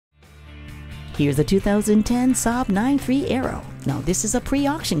Here's a 2010 Saab 9.3 Aero. Now this is a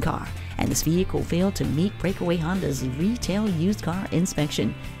pre-auction car, and this vehicle failed to meet Breakaway Honda's retail used car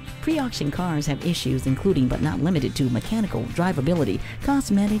inspection. Pre-auction cars have issues including but not limited to mechanical, drivability,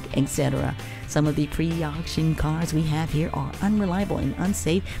 cosmetic, etc. Some of the pre-auction cars we have here are unreliable and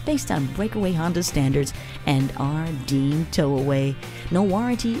unsafe based on Breakaway Honda standards and are deemed towaway. No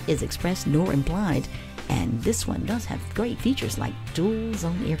warranty is expressed nor implied. And this one does have great features like dual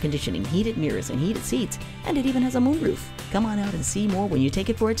zone air conditioning, heated mirrors, and heated seats, and it even has a moonroof. Come on out and see more when you take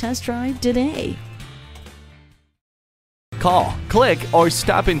it for a test drive today. Call, click, or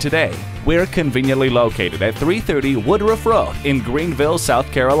stop in today. We're conveniently located at 330 Woodruff Road in Greenville, South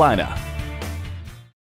Carolina.